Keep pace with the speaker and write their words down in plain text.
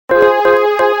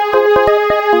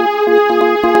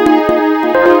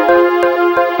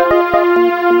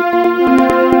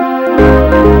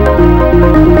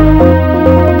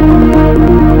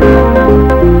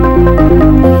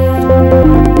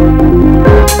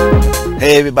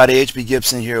Hey everybody, HB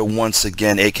Gibson here once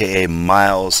again, aka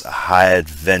Miles High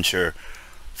Adventure,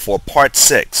 for part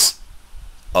 6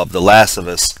 of The Last of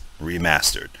Us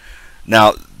Remastered.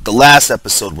 Now, the last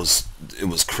episode was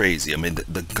crazy. I mean,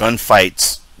 the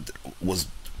gunfights was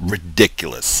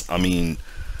ridiculous. I mean,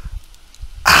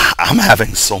 I'm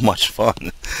having so much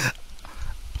fun.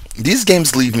 These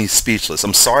games leave me speechless.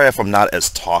 I'm sorry if I'm not as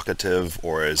talkative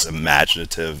or as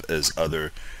imaginative as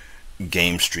other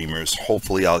game streamers.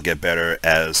 Hopefully I'll get better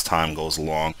as time goes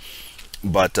along.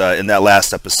 But in that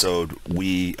last episode,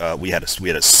 we had a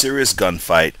serious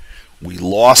gunfight. We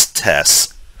lost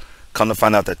Tess. Come to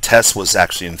find out that Tess was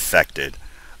actually infected.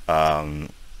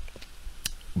 But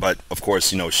of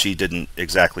course, you know, she didn't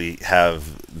exactly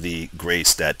have the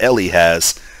grace that Ellie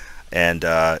has, and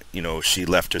you know, she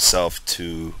left herself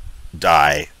to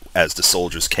die as the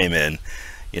soldiers came in.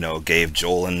 You know, gave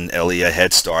Joel and Ellie a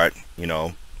head start. You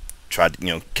know,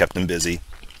 kept them busy,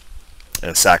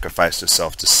 and sacrificed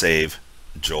herself to save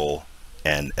Joel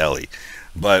and Ellie.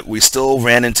 But we still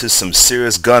ran into some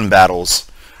serious gun battles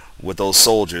with those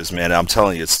soldiers, man. I'm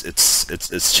telling you,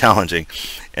 it's challenging.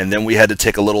 And then we had to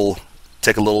take a little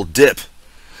dip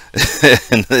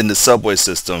in the subway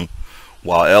system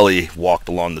while Ellie walked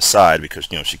along the side because,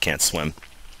 you know, she can't swim.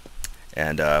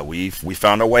 And we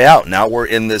found our way out. Now we're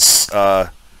in this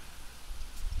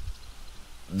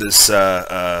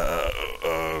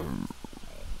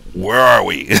where are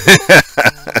we? Are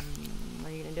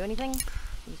you gonna do anything? You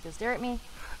just gonna stare at me?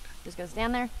 Just gonna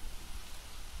stand there?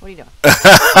 What are you doing?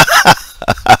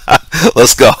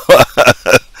 Let's go.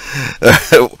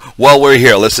 While we're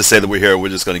here, let's just say that we're here. We're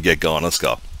just gonna get going. Let's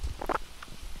go.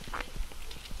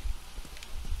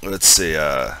 Let's see.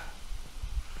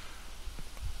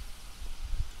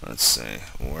 Let's see.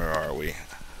 Where are we?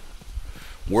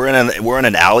 We're in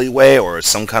an alleyway or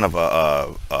some kind of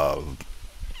a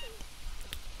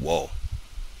whoa.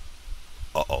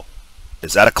 Uh-oh.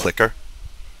 Is that a clicker?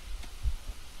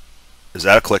 Is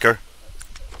that a clicker?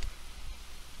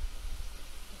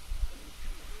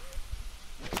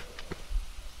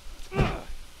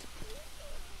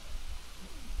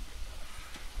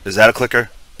 Is that a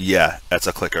clicker? Yeah, that's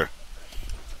a clicker.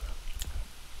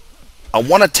 I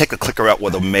want to take a clicker out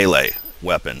with a melee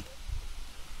weapon.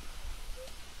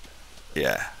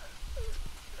 Yeah.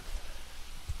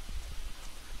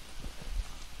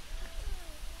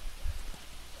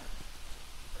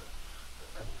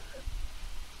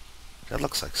 That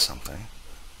looks like something.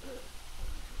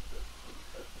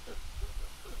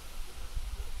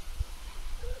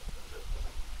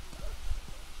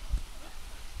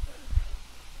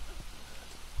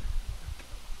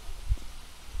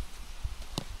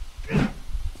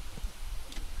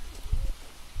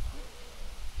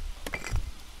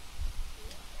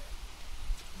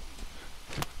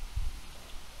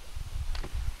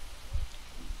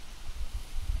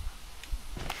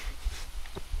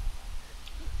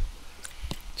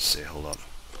 See, hold up.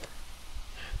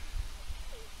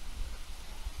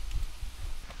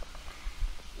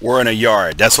 We're in a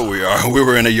yard. That's what we are. We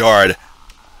were in a yard.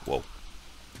 Whoa.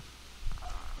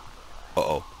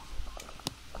 Uh-oh.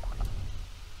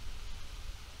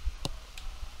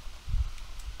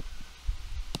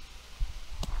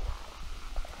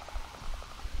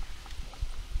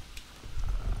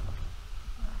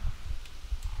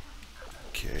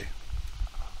 Okay.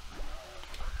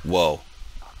 Whoa.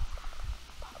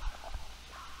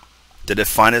 Did it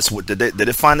find us? Did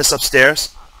it find us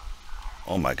upstairs?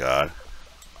 Oh my God.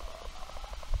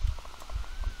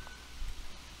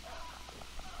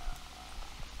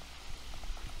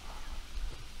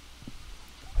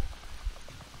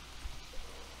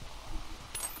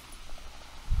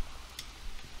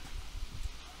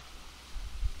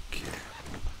 Okay.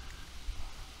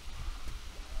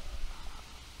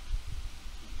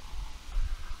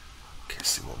 Okay,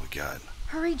 see what we got.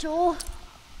 Hurry, Joel.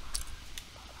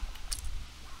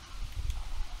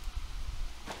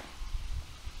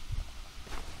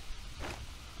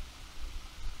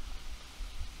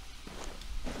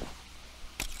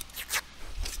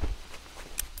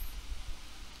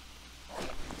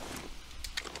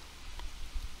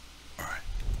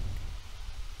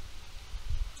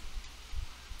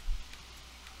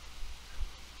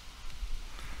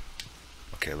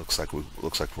 Okay, looks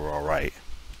like we're all right.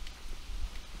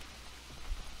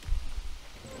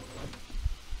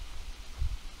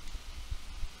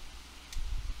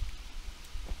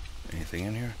 Anything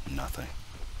in here? Nothing.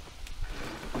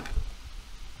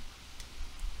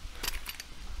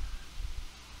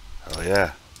 Oh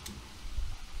yeah.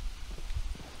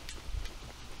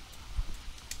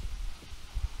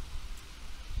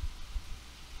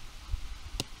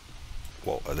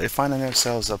 Whoa, are they finding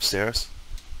themselves upstairs?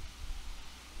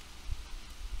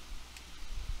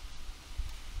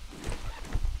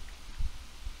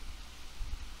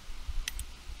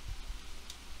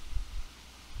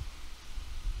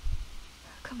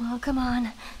 come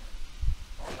on.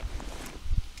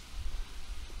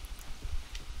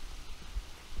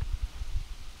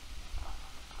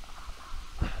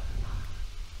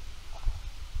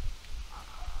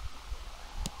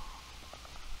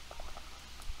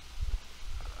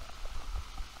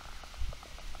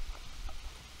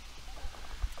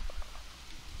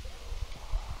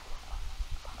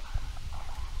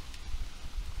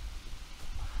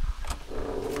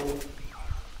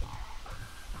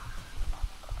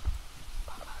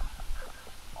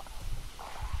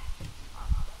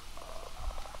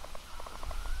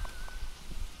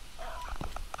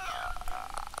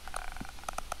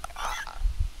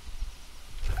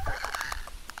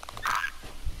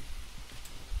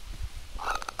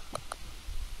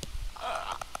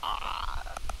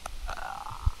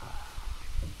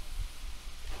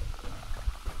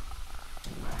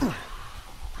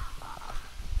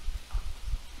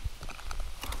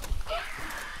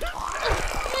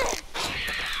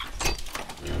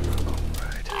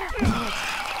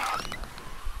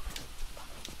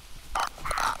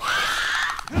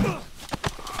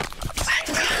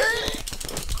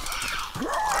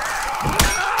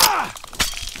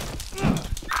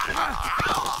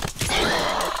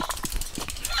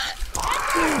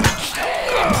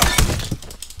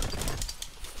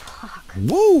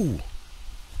 Woo!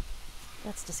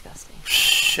 That's disgusting.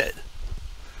 Shit.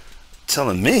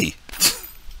 Telling me.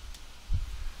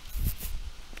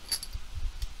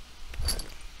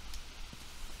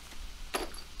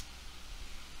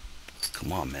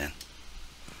 Come on, man.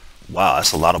 Wow,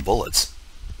 that's a lot of bullets.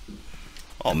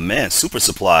 Oh man, super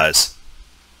supplies.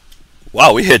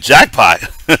 Wow, we hit jackpot.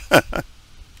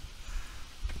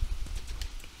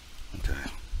 Okay.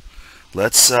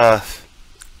 Let's okay.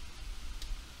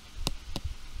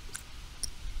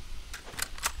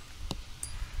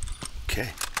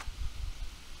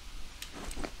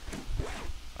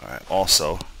 Alright,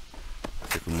 also I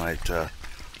think we might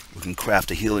we can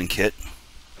craft a healing kit.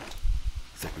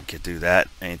 I think we could do that.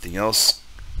 Anything else?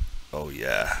 Oh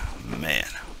yeah, man.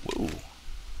 Woo.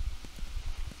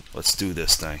 Let's do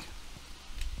this thing.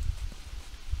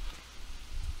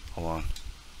 Hold on.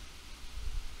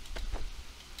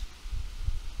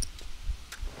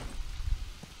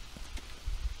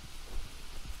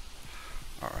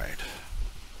 Alright.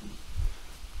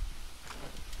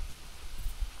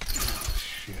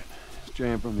 Shit. It's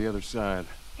jammed from the other side.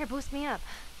 Here, boost me up.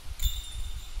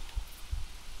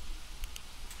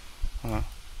 Huh?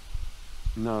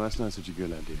 No, that's not such a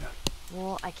good idea.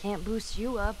 Well, I can't boost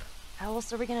you up. How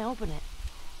else are we gonna open it?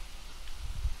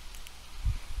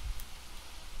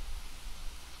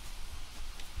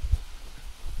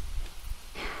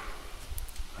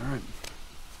 Alright.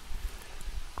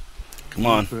 Come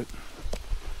on.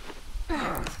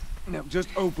 Now, just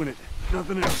open it.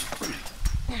 Nothing else.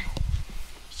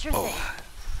 Sure thing.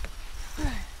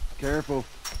 Careful.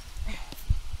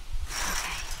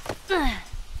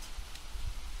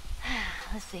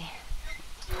 Let's see.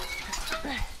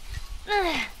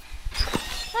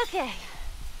 Okay.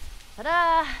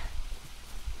 Ta-da!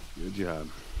 Good job.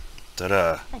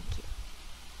 Ta-da. Thank you.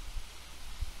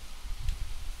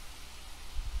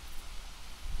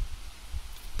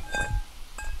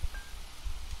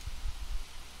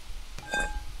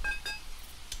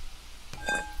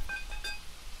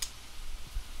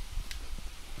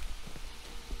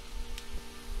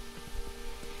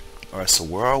 Alright, so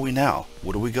where are we now?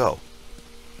 Where do we go?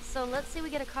 So let's say we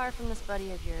get a car from this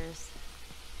buddy of yours.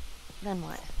 Then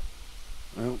what?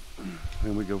 Well,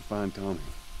 then we go find Tommy.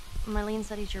 Marlene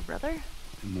said he's your brother?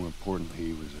 And more importantly,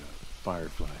 he was a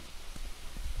firefly.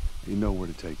 You know where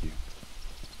to take you.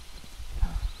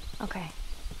 Oh, okay.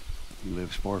 He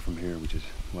lives far from here, which is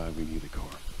why we need the car.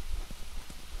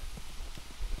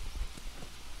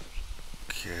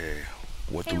 Okay,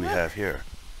 what Hey, do we look. have here?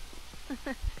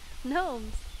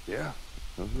 Gnomes. Yeah,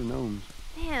 those are gnomes.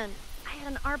 Man, I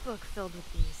had an art book filled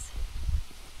with these.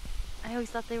 I always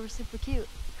thought they were super cute.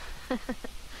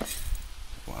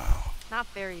 Wow. Not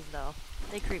fairies, though.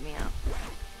 They creep me out.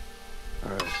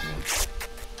 Alright.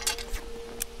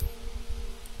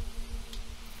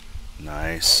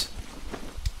 Nice.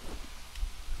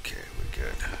 Okay, we're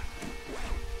good.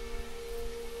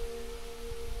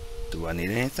 Do I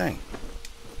need anything?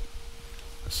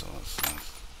 Okay,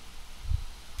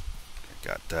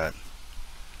 got that.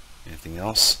 Anything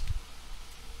else?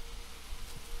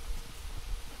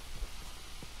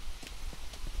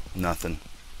 Nothing.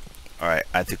 Alright,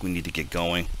 I think we need to get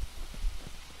going.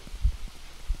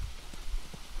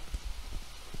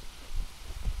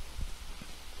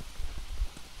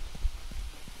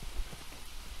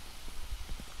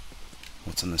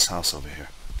 What's in this house over here?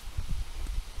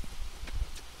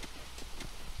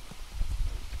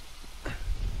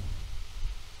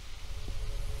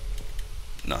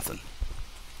 Nothing.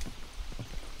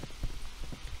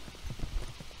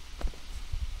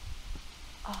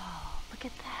 Oh, look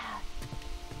at that.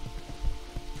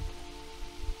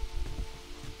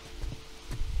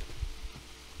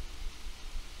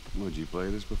 Would you play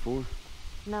this before?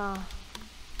 No.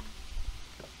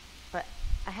 But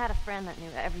I had a friend that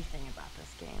knew everything about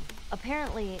this game.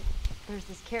 Apparently, there's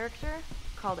this character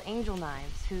called Angel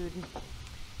Knives who'd...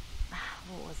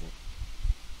 What was it?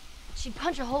 She'd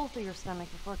punch a hole through your stomach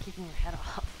before kicking your head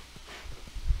off.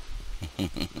 I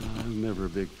was never a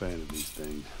big fan of these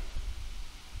things.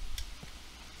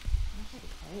 I wish I could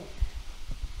play it.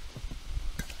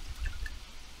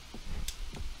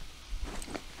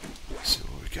 Let's see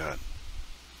what we got.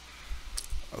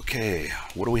 Okay,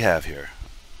 what do we have here?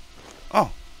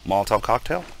 Oh, Molotov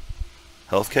cocktail?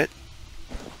 Health kit?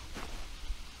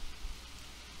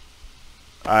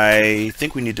 I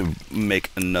think we need to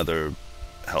make another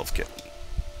health kit.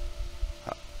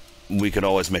 We could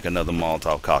always make another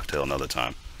Molotov cocktail another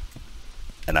time.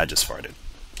 And I just farted.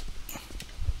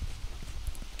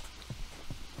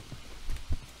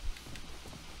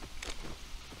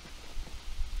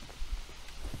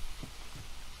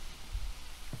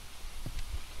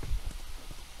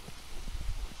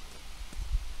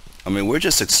 I mean, we're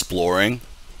just exploring.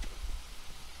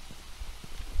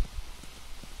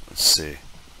 Let's see.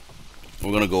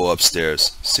 We're gonna go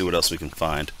upstairs, see what else we can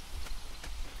find.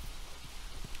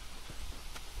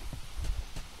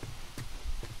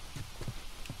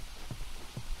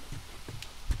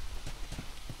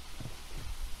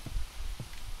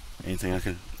 Anything I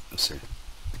can... Let's see.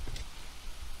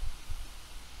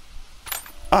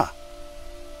 Ah!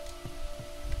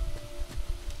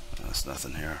 There's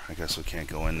nothing here. I guess we can't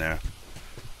go in there.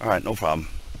 Alright, no problem.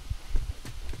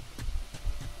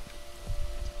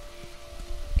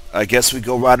 I guess we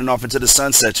go riding off into the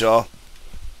sunset, y'all.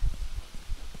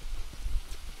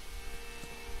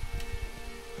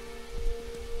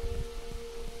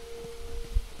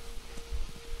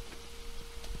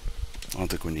 I don't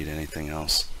think we need anything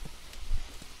else.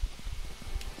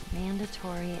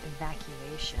 Mandatory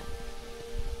evacuation.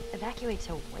 Evacuate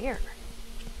to where?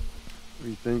 What do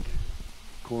you think?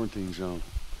 Quarantine zone.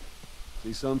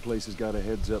 See, some places got a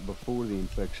heads up before the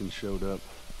infection showed up.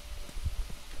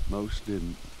 Most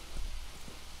didn't.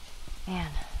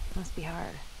 Man, must be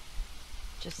hard.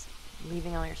 Just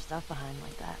leaving all your stuff behind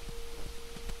like that.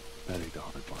 That ain't the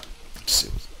hard part. Let's see.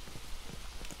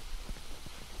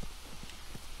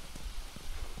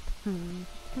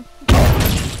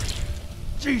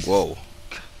 Jesus! Whoa.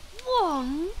 Whoa,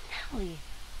 Nelly.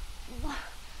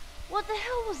 What the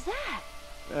hell was that?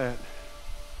 That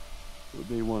would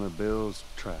be one of Bill's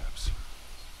traps.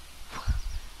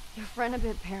 Your friend a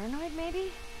bit paranoid,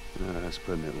 maybe? That's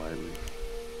putting it lightly.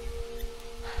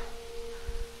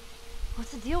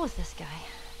 What's the deal with this guy?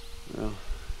 Well,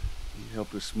 he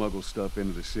helped us smuggle stuff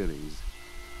into the cities.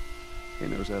 He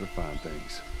knows how to find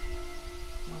things.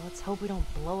 Well, let's hope we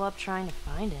don't blow up trying to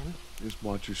find him. Just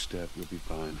watch your step, you'll be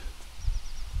fine.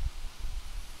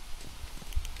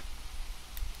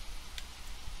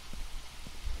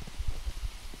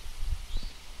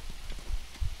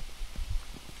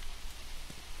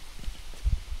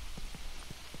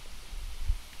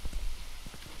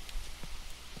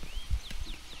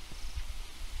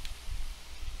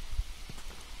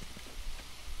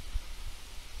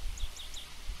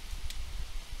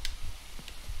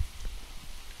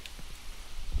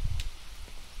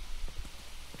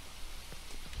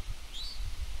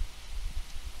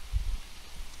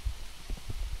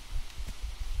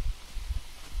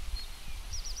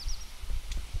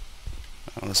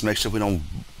 Let's make sure we don't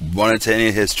run into any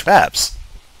of his traps.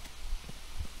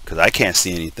 Because I can't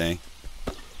see anything.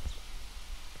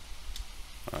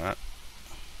 Alright.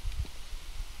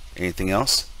 Anything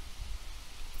else?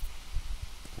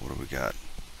 What do we got?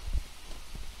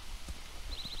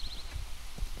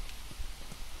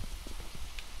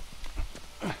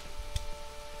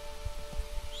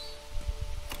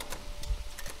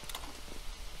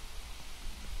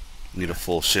 Need a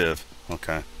full shiv.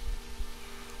 Okay.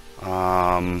 Ah,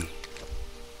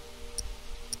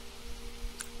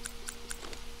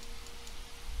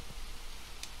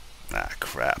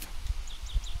 crap.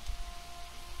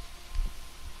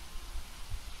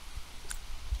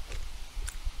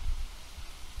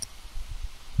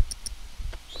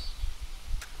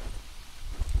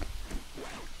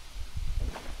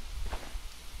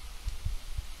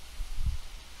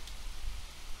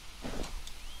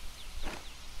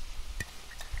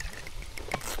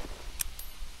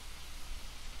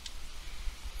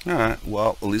 Alright,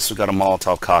 well, at least we got a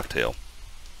Molotov cocktail.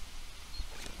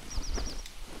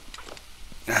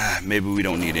 Maybe we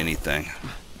don't need anything.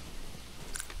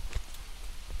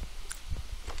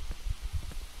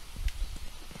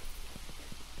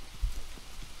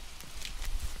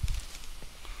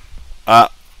 Ah,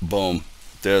 boom.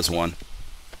 There's one.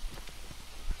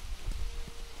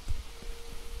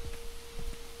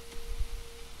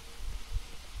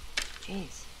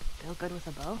 Jeez, Bill good with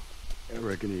a bow? I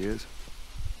reckon he is.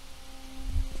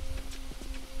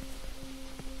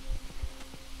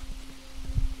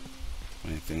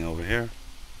 Anything over here?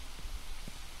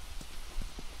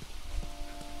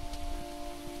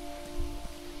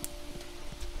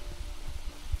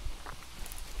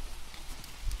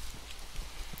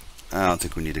 I don't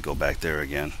think we need to go back there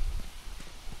again.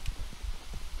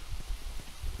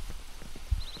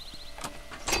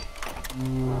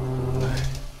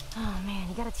 Oh man,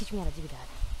 you gotta teach me how to do that.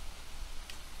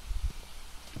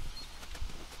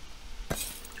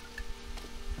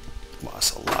 Wow,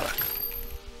 that's a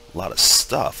lot of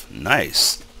stuff.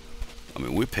 Nice. I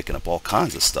mean, we're picking up all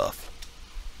kinds of stuff.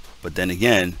 But then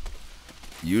again,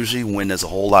 usually when there's a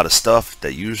whole lot of stuff,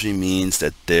 that usually means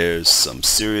that there's some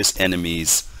serious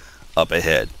enemies up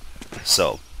ahead.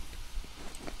 So,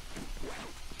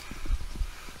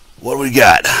 what do we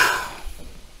got?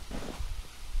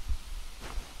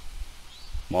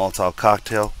 Molotov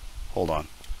cocktail. Hold on.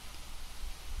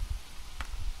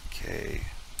 Okay.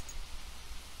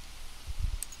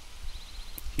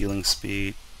 Healing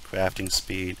speed, crafting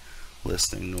speed,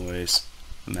 listening noise,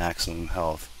 maximum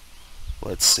health.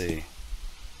 Let's see.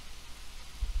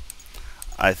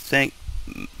 I think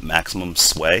maximum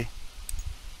sway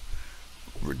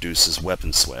reduces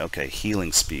weapon sway. Okay,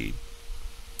 healing speed,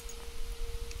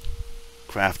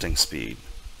 crafting speed.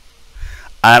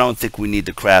 I don't think we need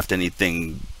to craft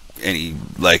anything,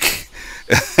 like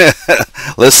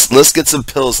let's get some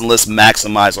pills and let's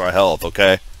maximize our health,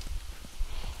 okay?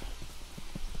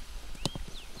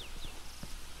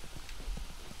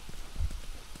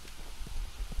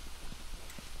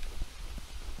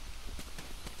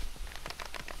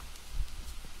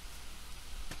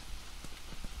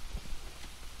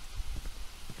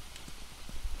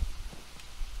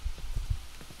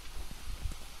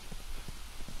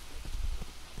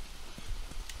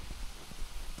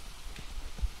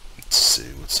 Let's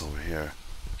see what's over here.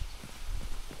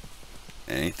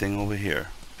 Anything over here?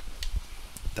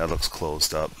 That looks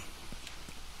closed up.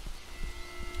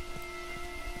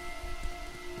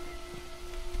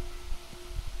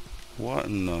 What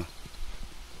in the...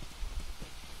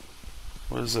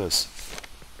 What is this?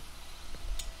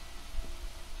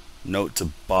 Note to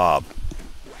Bob.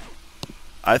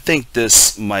 I think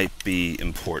this might be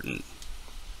important.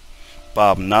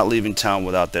 Bob, I'm not leaving town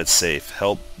without that safe.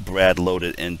 Help Brad load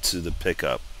it into the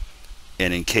pickup.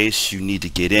 And in case you need to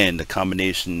get in, the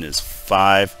combination is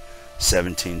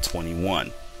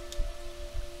 51721.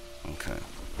 Okay.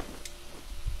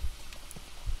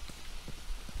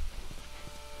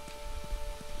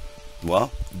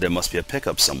 Well, there must be a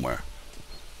pickup somewhere.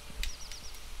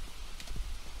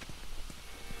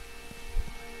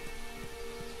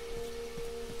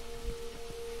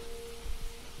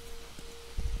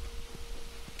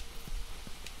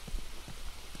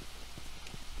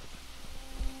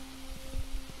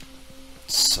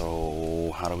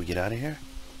 So, how do we get out of here?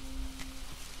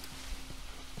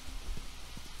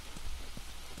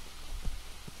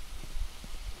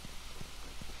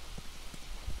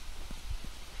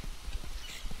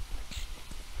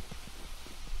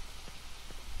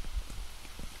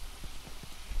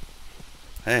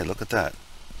 Hey, look at that.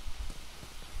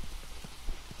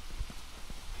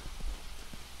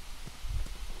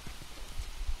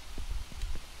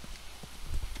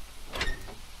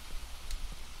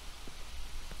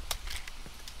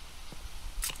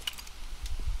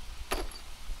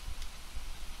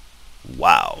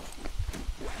 Wow.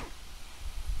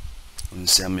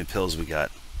 Let's see how many pills we got.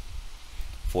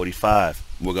 45.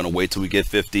 We're going to wait till we get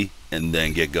 50 and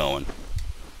then get going.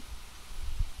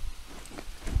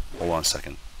 Hold on a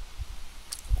second.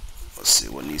 Let's see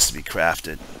what needs to be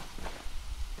crafted.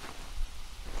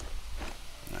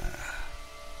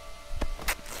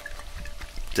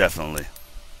 Definitely.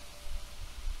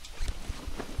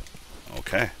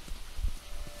 Okay.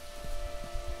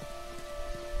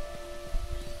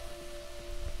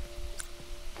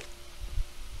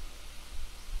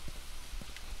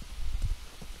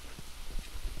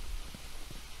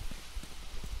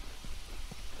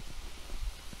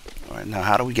 Alright, now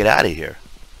how do we get out of here?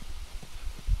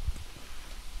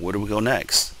 Where do we go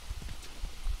next?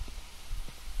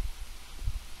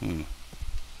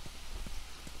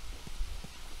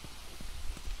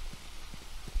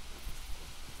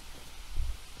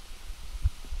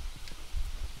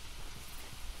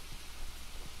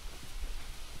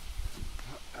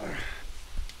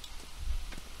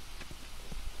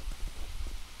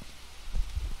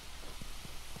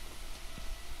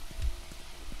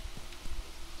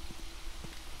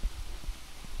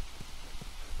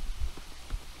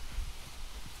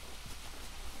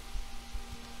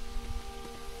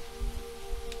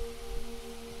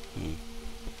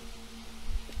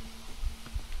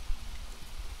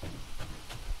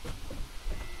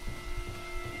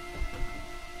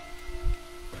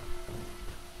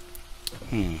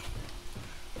 Let me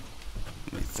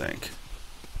think.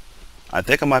 I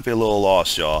think I might be a little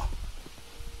lost, y'all.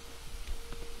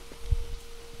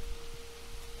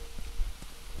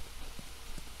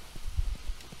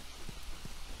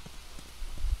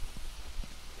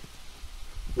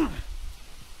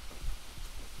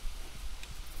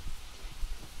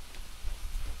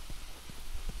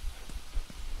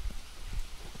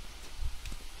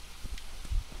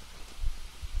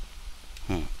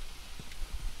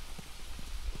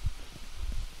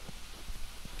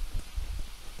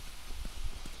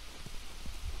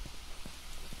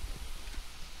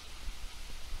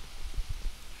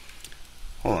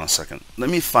 Hold on a second. Let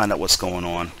me find out what's going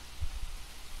on.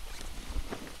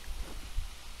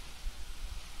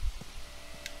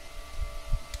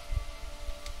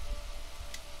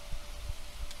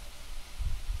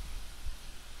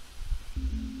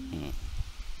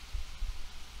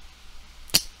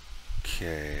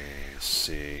 Okay, let's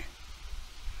see.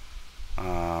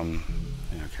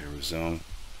 Okay, resume.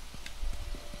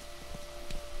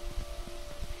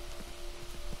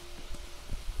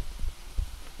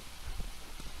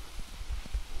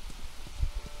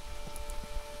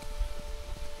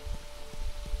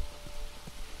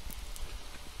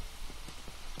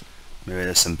 Maybe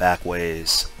there's some back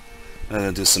ways. I'm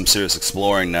gonna do some serious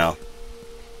exploring now.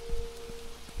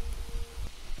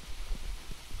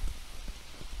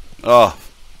 Oh,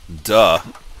 duh.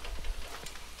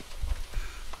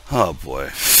 Oh boy.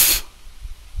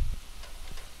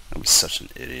 I was such an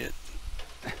idiot.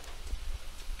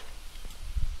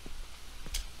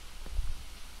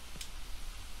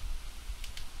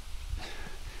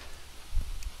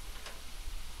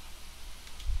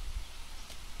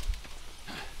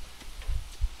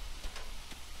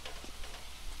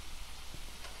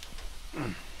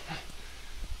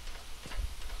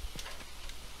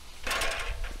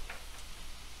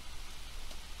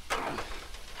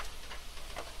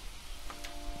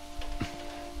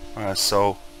 Alright,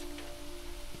 so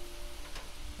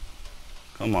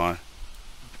come on.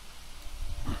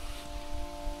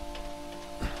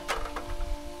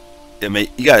 I mean,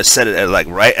 you gotta set it at like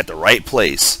right at the right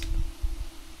place.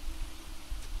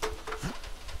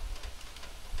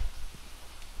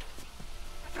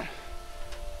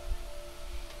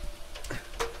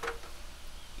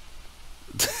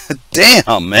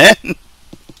 Damn, man.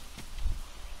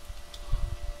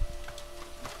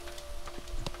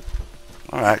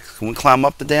 Alright, can we climb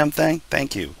up the damn thing?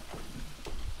 Thank you.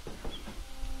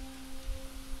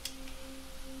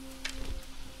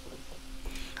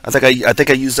 I think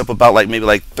I used up about like maybe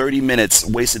like 30 minutes,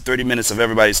 wasted 30 minutes of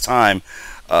everybody's time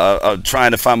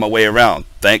trying to find my way around.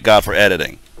 Thank God for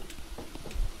editing.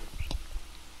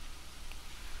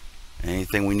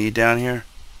 Anything we need down here?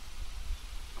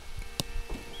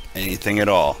 Anything at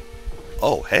all?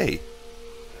 Oh, hey.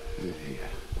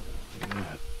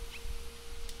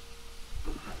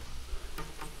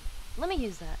 Let me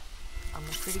use that. I'm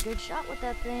a pretty good shot with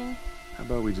that thing. How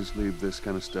about we just leave this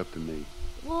kind of stuff to me?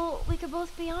 Well, we could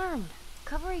both be armed.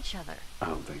 Cover each other. I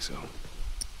don't think so.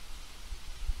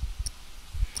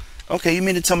 Okay, you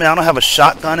mean to tell me I don't have a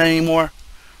shotgun anymore?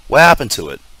 What happened to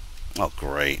it? Oh,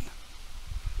 great.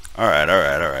 Alright,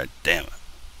 alright, alright. Damn it.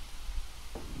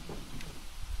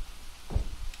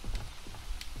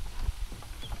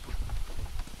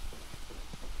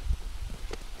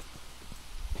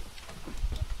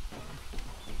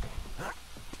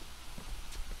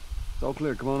 It's all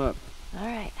clear. Come on up. All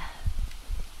right.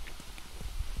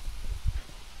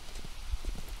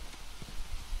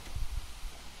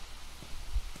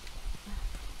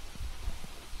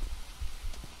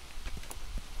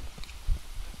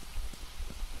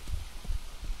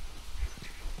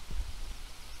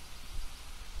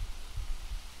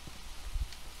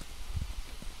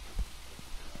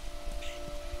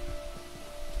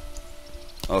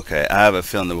 Okay, I have a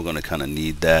feeling that we're going to kind of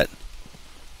need that.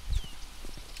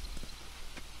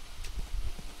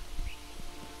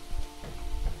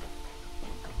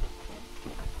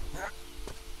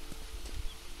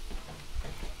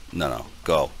 No,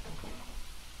 go.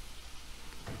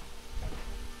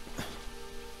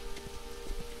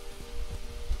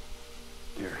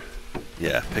 Here.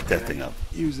 Yeah, pick that thing up.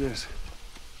 Use this.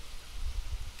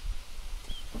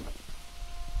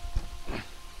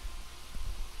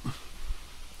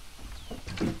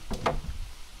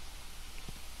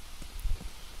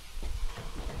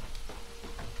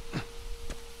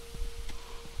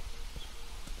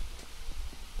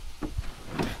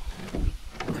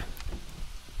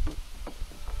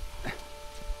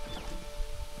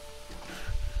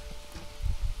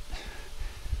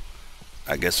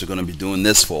 I guess we're going to be doing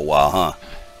this for a while, huh?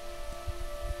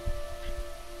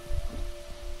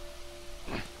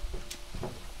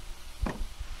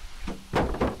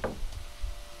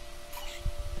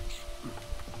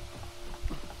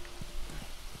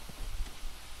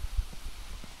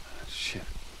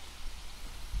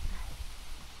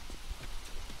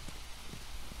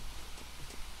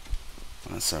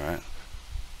 That's alright.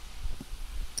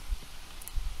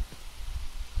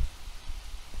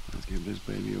 Let's give this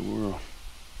baby a whirl.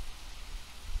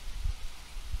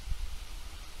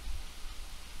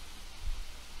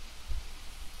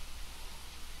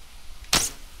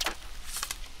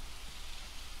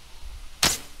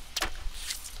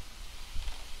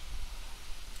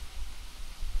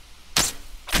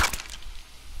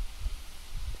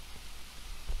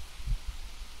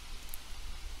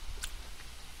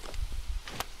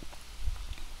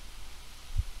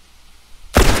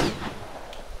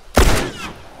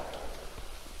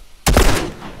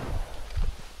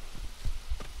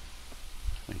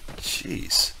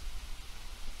 Jeez.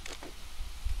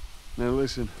 Now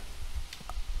listen,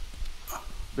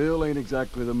 Bill ain't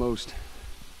exactly the most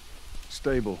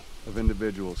stable of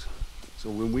individuals.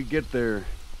 So when we get there,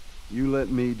 you let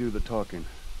me do the talking.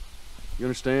 You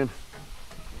understand?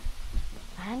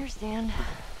 I understand.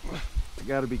 I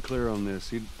gotta be clear on this.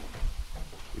 He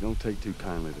don't take too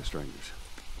kindly to strangers.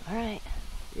 All right.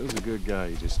 Bill's a good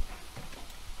guy. He just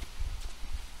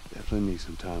definitely needs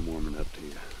some time warming up to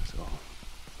you. That's all.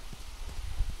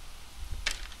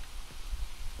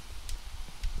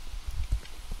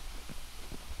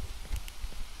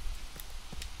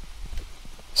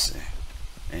 Let's see.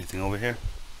 Anything over here?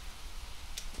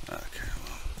 Okay,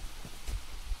 well.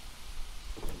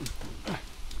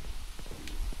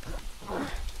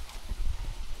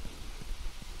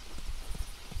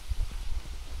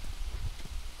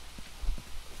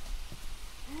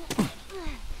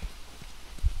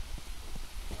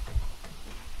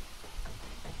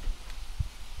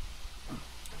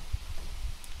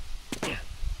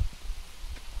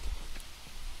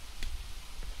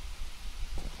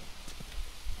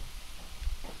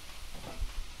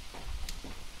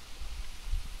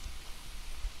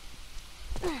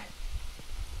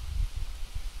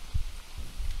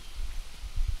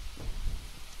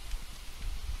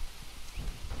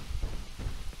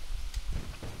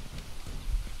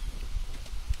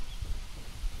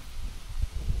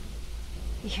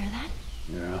 You hear that?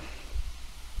 Yeah.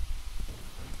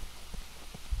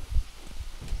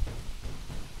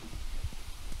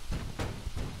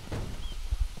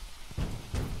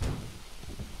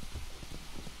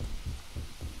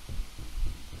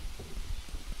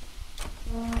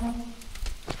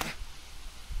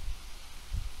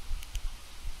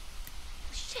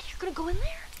 Shit, you're gonna go in there?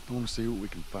 I want to see what we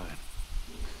can find.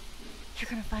 You're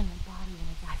gonna find a body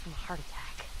and a guy from a heart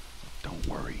attack. Don't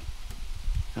worry.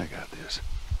 I got this.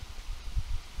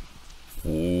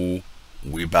 Ooh,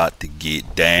 we about to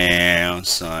get down,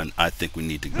 son. I think we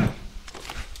need to go.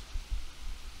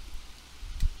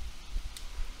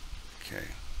 Okay.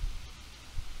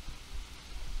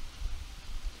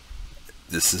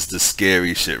 This is the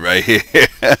scary shit right here.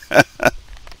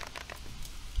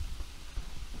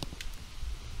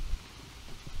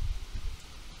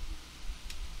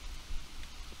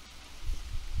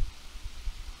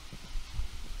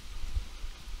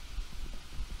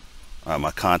 Alright,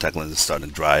 my contact lens is starting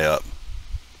to dry up.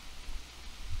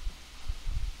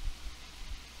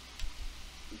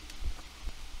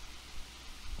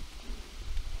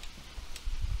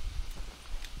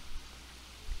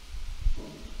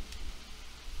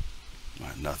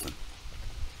 Alright, nothing.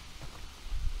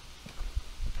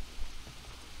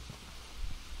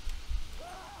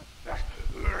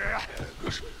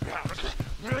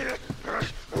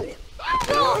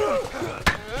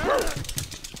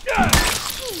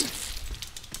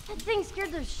 That thing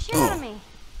scared the shit out of me.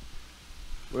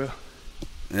 Well,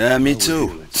 Yeah, me we're here.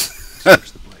 too. Let's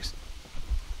search the place.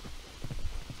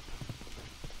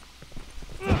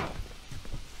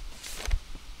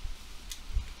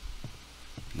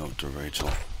 Note to Rachel.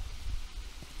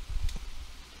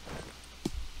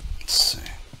 Let's see.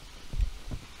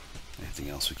 Anything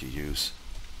else we could use?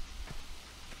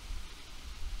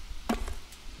 Of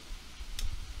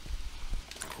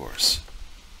course.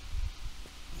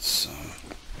 So.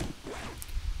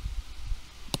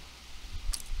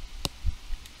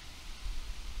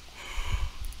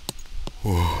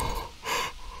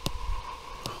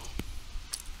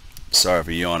 Sorry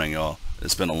for yawning, y'all.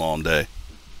 It's been a long day.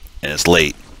 And it's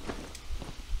late.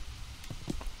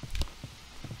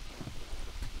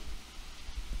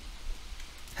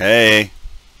 Hey.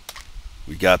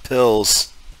 We got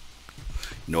pills.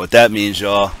 You know what that means,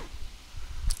 y'all?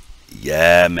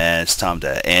 Yeah, man. It's time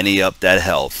to ante up that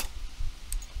health.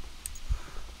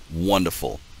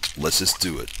 Wonderful. Let's just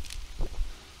do it.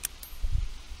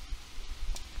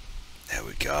 There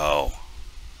we go.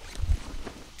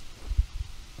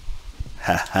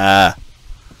 Haha.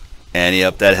 Ante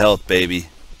up that health, baby.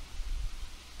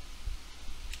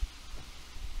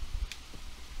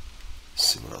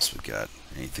 see what else we got.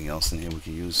 Anything else in here we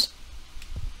can use?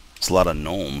 It's a lot of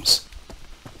gnomes.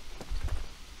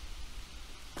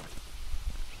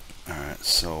 Alright,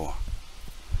 so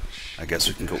I guess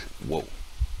we can go. Whoa.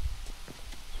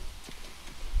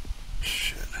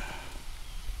 Shit.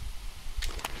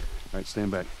 Alright,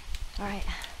 stand back. Alright.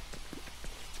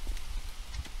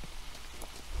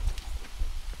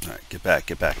 Alright, get back,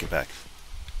 get back, get back.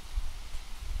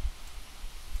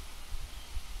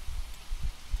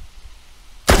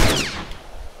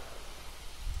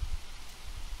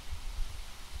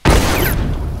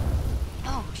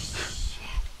 Oh, shit.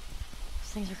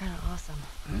 Those things are kind of awesome.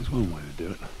 That's one way to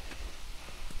do it.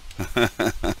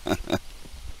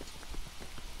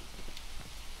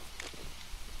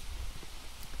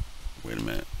 Wait a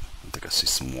minute. I think I see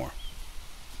some more.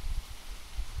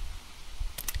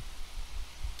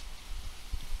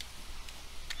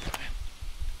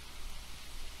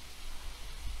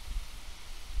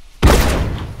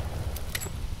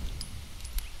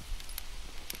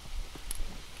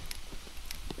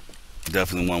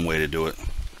 Definitely one way to do it.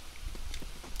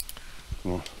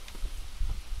 Come on.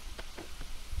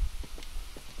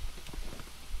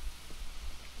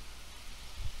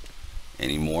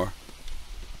 Any more?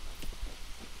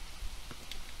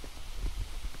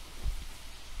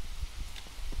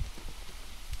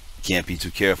 Can't be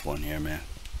too careful in here, man.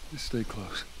 Just stay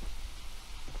close.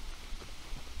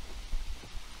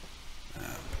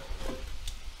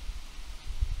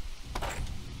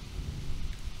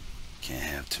 Can't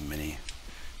have too many.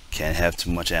 Can't have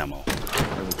too much ammo.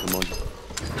 Come on.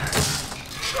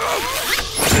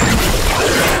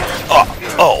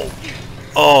 Oh!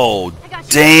 Oh!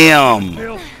 Damn!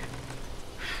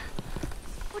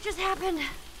 What just happened?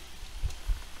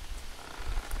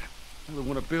 Another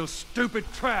one of Bill's stupid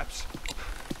traps.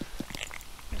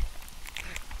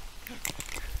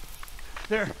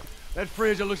 There. That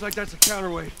fridge, it looks like that's a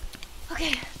counterweight.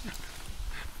 Okay.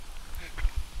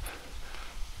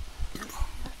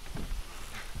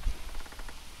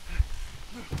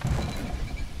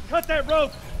 Cut that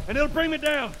rope, and it'll bring me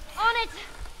down. On it!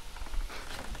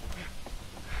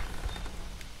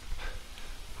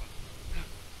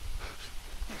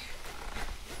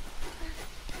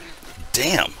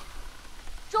 Damn!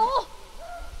 Joel!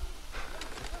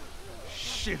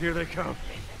 Shit, here they come.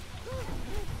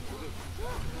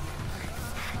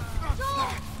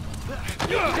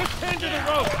 Just tend to the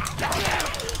rope.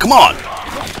 Come on!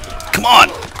 Come on!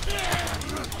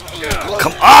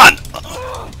 Come on!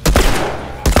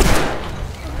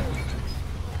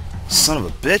 Son of a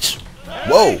bitch!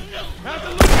 Whoa!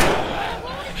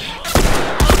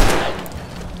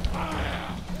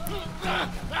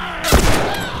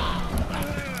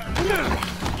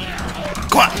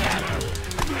 Come on!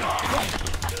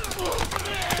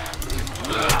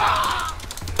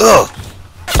 Ugh!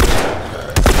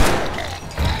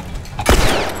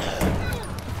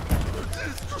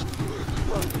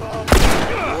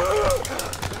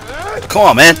 Come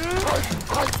on, man!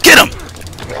 Get him!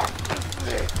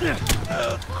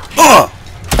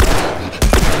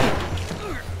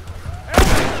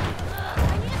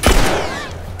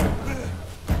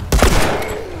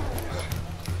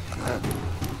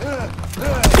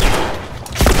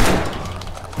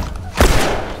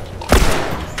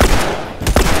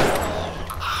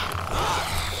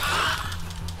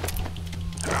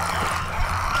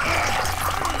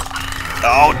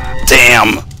 Oh,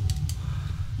 damn!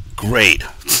 Great.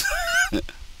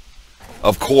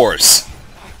 Of course.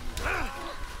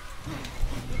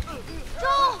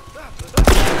 Joel!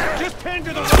 Just tend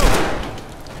to the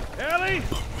rope. Ellie,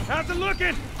 how's it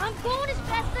looking? I'm going as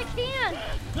fast as I can.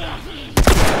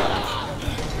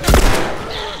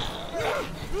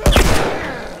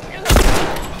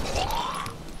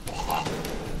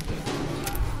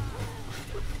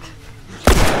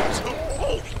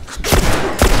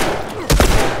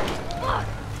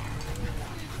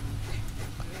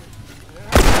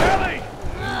 Ellie!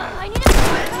 I need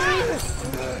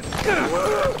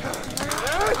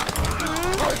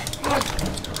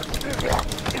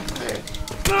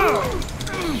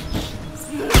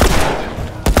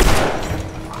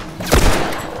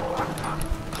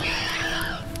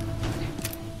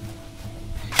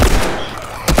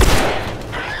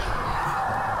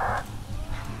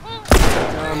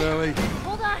Down, Ellie.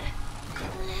 Hold on.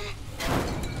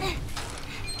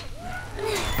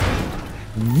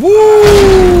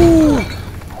 Woo!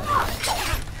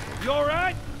 You all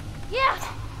right? Yeah.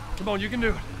 Come on, you can do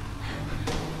it.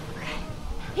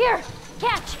 Here,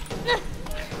 catch.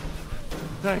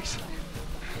 Thanks.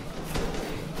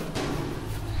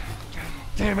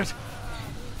 Damn it.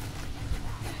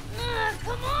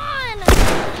 Come on.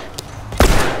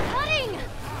 Cutting.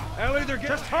 Ellie, they're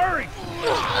just hurry!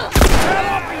 Get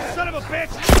off, you son of a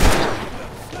bitch!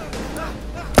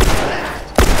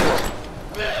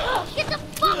 Get the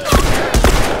fuck off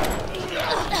me!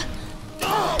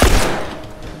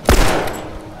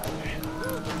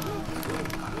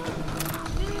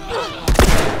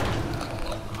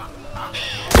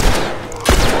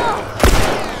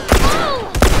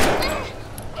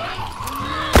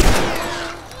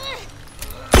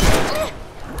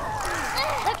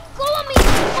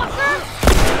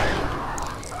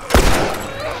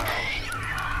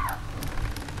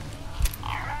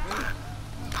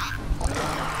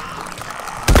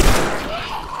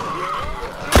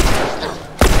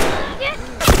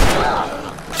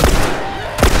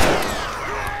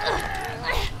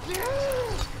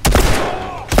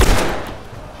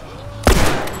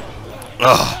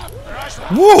 Ugh.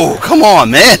 Whoa, come on,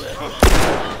 man.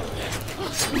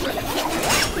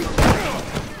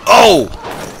 Oh.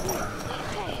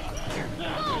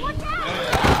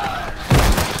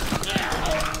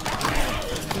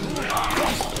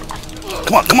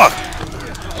 Come on, come on.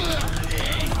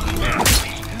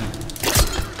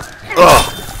 Ugh.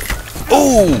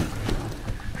 Ooh.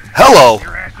 Hello.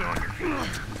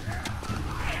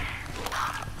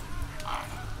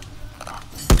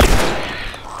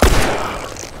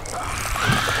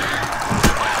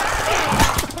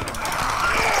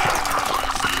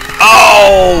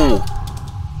 Oh!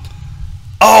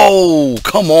 Oh,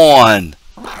 come on.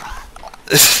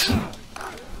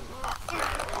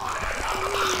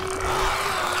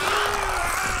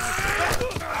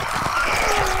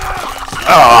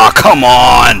 Oh, come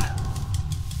on.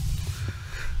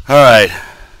 All right.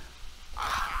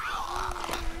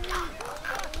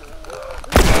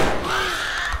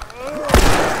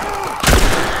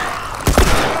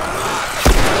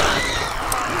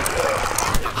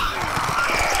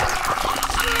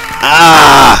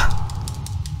 Ah!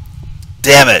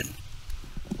 Damn it.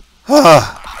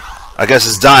 I guess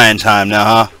it's dying time now,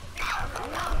 huh?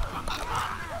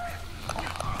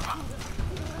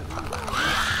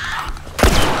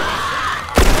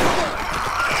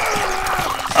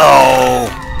 Oh!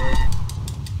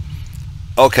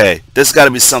 Okay, there's got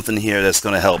to be something here that's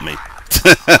going to help me.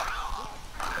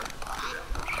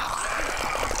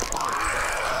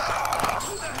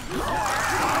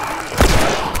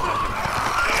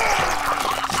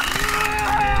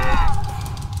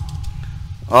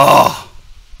 Oh.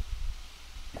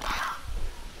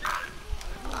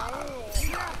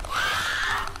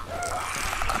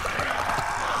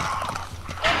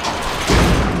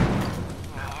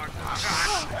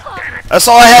 That's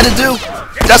all I had to do.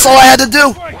 That's all I had to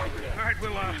do.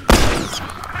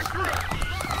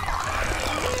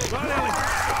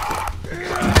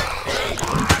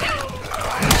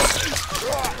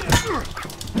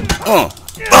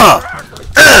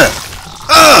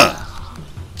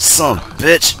 Son of a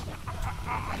bitch.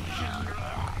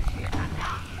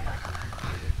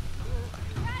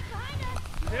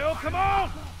 Bill, come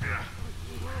on!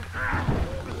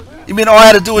 You mean all I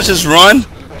had to do was just run?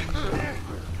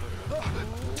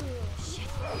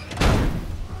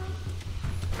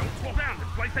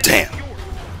 Damn.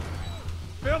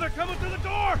 Bill, they're coming through the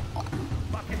door!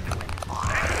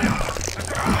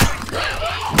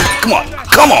 Come on.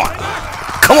 Come on.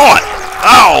 Come on.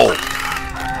 Ow.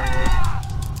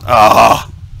 Ah.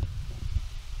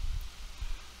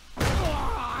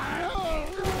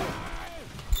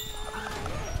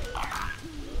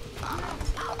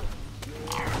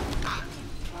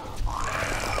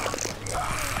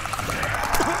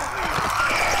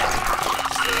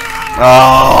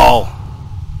 Oh.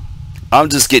 I'm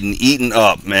just getting eaten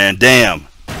up, man. Damn.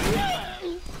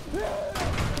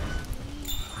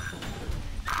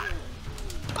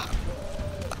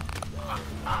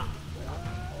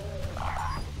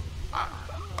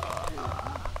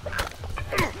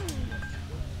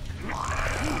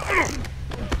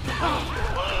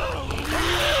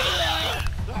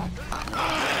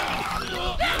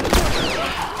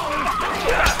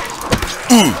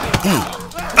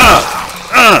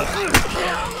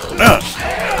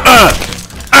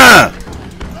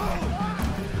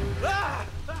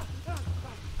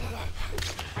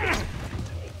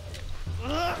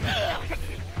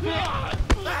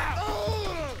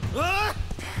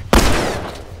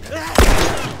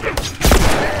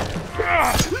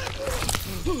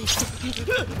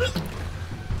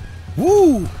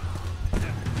 Woo!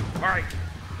 Alright.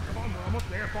 Come on, we're almost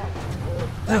there, Paul.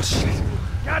 Oh, shit.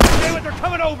 God damn it, they're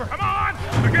coming over! Come on!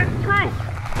 They're getting through!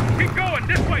 Keep going,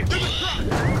 this way, through the truck!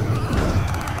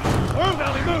 Move,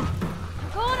 Ellie, move!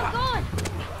 I'm going!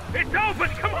 It's open,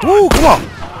 come on! Woo, come on!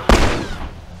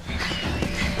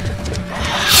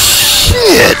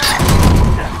 Shit!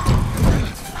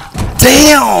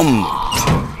 Damn!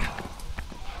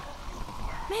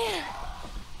 Man,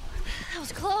 that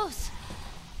was close.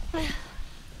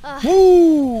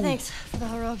 Woo! Thanks for the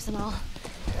heroics and all.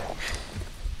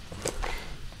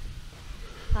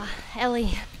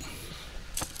 Ellie.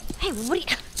 Hey, what are you...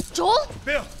 Joel?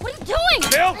 Bill! What are you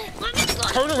doing? Bill! Let me go.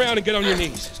 Turn around and get on your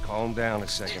knees. Just calm down a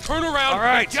second. Turn around All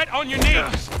right. and get on your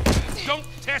knees. Don't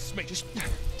test me. Just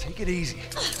Take it easy.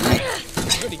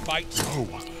 any bites.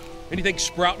 Oh. Anything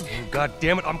sprouting? Oh, God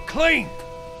damn it, I'm clean!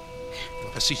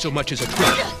 If I see so much as a trick.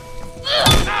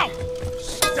 Ow!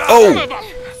 Stop, Oh. son of a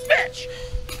bitch!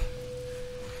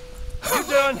 You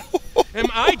done? Am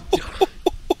I done?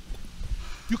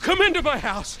 You come into my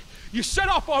house, you set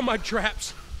off all my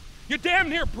traps, you damn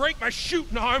near break my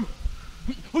shooting arm.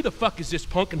 Who the fuck is this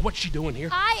punk and what's she doing here?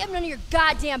 I am none of your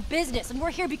goddamn business, and we're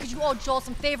here because you owe Joel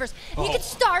some favors. And you can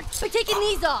start by taking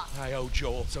these off. I owe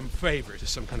Joel some favors. Is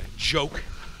some kind of joke?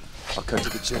 I'll cut to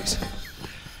the chase.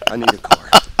 I need a car.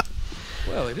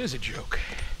 Well, it is a joke.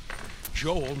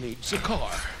 Joel needs a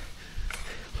car.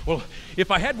 Well,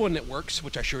 if I had one that works,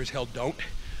 which I sure as hell don't,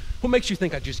 what makes you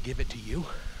think I'd just give it to you?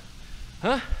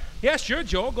 Huh? Yeah, sure,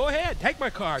 Joel, go ahead. Take my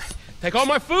car. Take all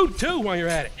my food, too, while you're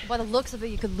at it. By the looks of it,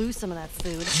 you could lose some of that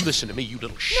food. You listen to me, you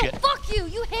little shit. No, fuck you!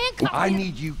 You handcuffed I me.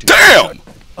 need you to Damn! shut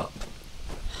up.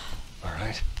 All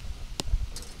right?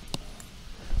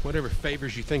 Whatever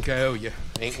favors you think I owe you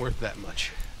ain't worth that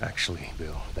much. Actually,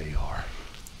 Bill, they are.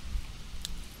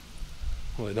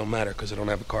 Well, it don't matter, because I don't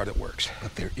have a car that works.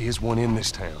 But there is one in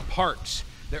this town. Parts.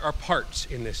 There are parts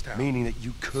in this town. Meaning that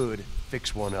you could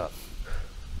fix one up.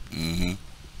 Mm-hmm.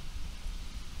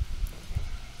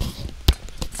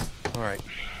 All right.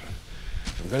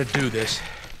 If I'm gonna do this,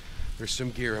 there's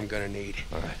some gear I'm gonna need.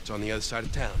 All right. It's on the other side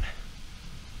of town.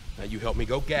 Now you help me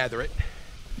go gather it,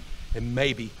 and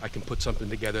maybe I can put something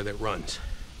together that runs.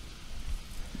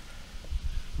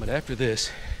 But after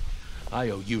this, I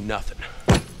owe you nothing.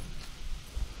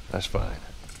 That's fine.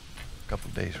 A couple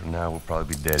days from now, we'll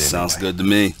probably be dead Sounds anyway. good to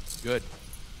me. Good.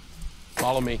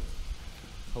 Follow me.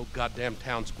 Whole goddamn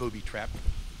town's booby trapped.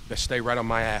 Best stay right on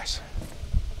my ass.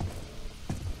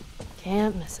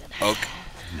 Can't miss it. Okay.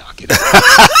 Knock it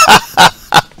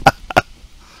out.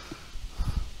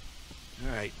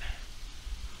 All right.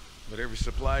 Whatever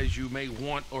supplies you may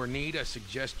want or need, I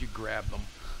suggest you grab them.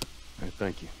 All right,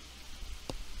 thank you.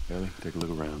 Ellie, take a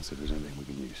look around, see if there's anything we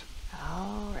can use.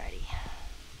 Alrighty.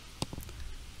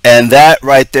 And that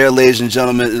right there, ladies and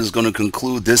gentlemen, is going to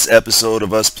conclude this episode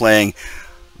of us playing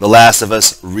The Last of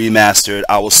Us Remastered.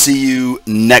 I will see you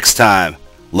next time.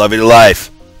 Love you to life.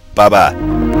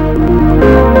 Bye-bye.